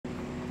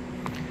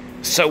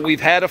So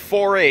we've had a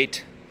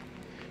 4.8,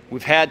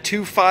 we've had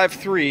two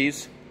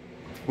 5.3s,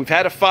 we've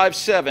had a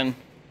 5.7,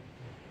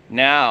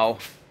 now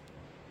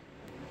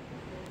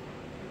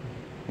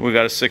we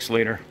got a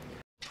 6-liter.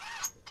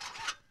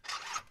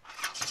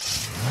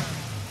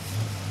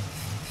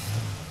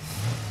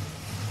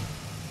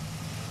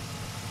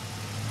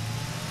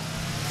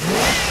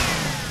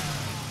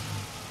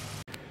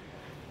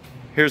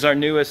 Here's our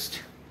newest,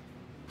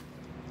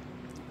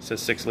 it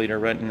says 6-liter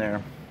right in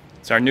there.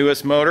 It's our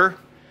newest motor.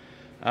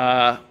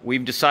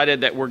 We've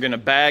decided that we're going to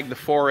bag the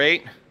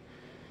 4.8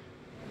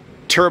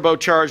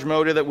 turbocharged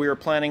motor that we were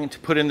planning to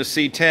put in the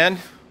C10.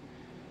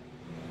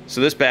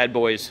 So this bad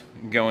boy's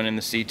going in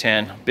the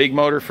C10. Big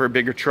motor for a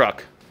bigger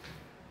truck.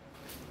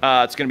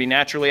 It's going to be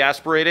naturally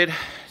aspirated.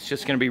 It's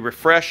just going to be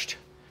refreshed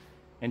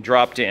and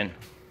dropped in.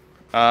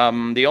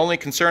 The only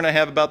concern I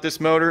have about this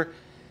motor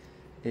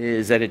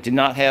is that it did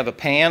not have a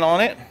pan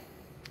on it.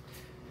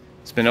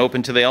 It's been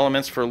open to the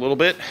elements for a little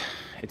bit.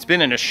 It's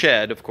been in a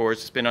shed, of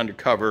course. It's been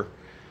undercover.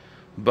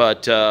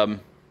 But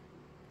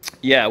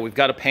yeah, we've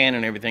got a pan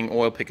and everything,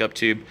 oil pickup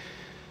tube.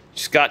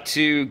 Just got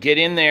to get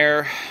in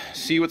there,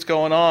 see what's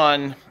going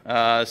on,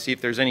 see if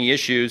there's any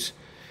issues,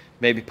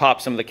 maybe pop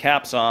some of the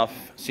caps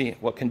off, see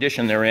what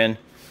condition they're in.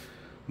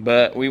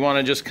 But we want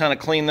to just kind of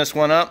clean this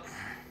one up.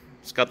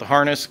 It's got the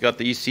harness, got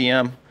the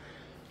ECM,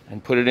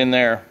 and put it in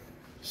there.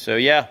 So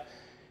yeah,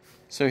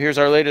 so here's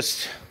our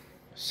latest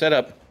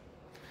setup.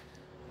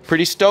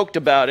 Pretty stoked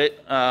about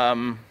it.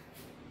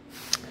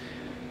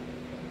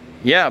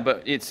 Yeah,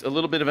 but it's a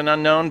little bit of an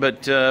unknown,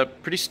 but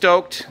pretty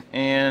stoked,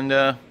 and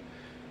we're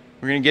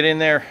gonna get in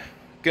there.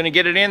 Gonna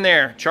get it in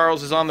there.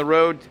 Charles is on the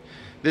road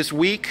this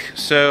week,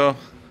 so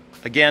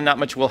again, not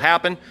much will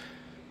happen,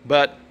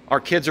 but our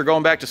kids are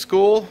going back to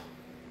school,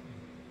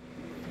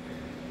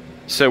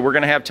 so we're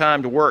gonna have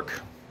time to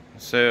work.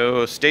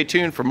 So stay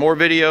tuned for more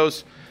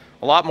videos,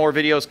 a lot more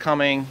videos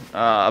coming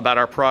about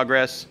our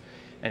progress,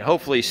 and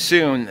hopefully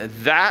soon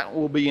that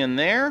will be in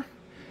there,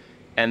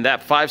 and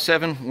that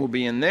 5.7 will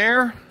be in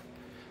there.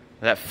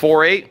 That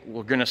 4.8,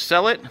 we're gonna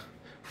sell it.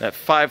 That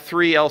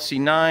 5.3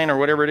 LC9 or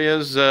whatever it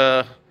is,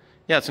 yeah,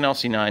 it's an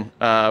LC9.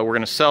 We're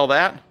gonna sell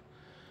that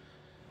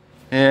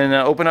and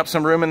open up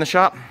some room in the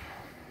shop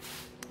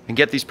and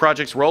get these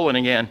projects rolling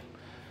again.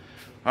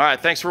 All right,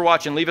 thanks for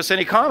watching. Leave us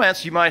any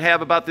comments you might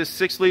have about this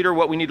 6-liter,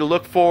 what we need to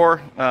look for,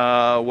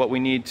 what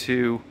we need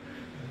to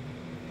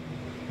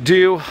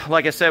do.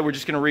 Like I said, we're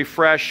just gonna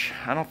refresh.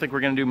 I don't think we're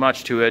gonna do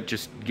much to it,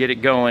 just get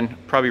it going.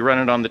 Probably run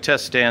it on the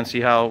test stand,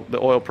 see how the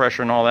oil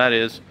pressure and all that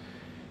is,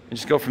 and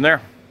just go from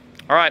there.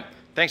 All right,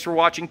 thanks for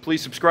watching.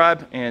 Please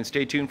subscribe and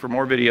stay tuned for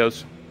more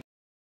videos.